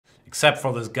Except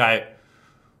for this guy,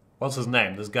 what's his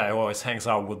name? This guy who always hangs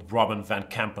out with Robin Van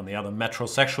Kempen, the other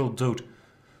metrosexual dude.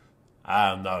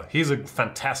 I don't know. He's a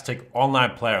fantastic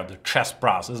online player, the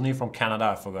chessbrah. Isn't he from Canada?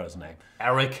 I forgot his name.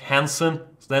 Eric Hansen,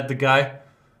 is that the guy?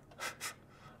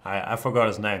 I forgot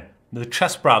his name. The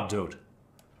chessbrah dude.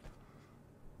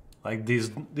 Like these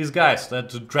guys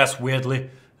that dress weirdly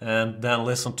and then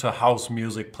listen to house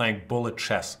music playing bullet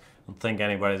chess and think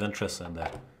anybody's interested in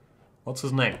that. What's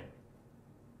his name?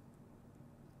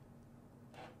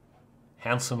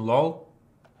 Hansen Lol?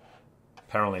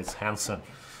 Apparently it's Hansen.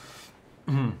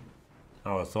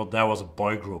 Oh, I thought that was a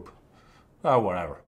boy group. Oh, whatever.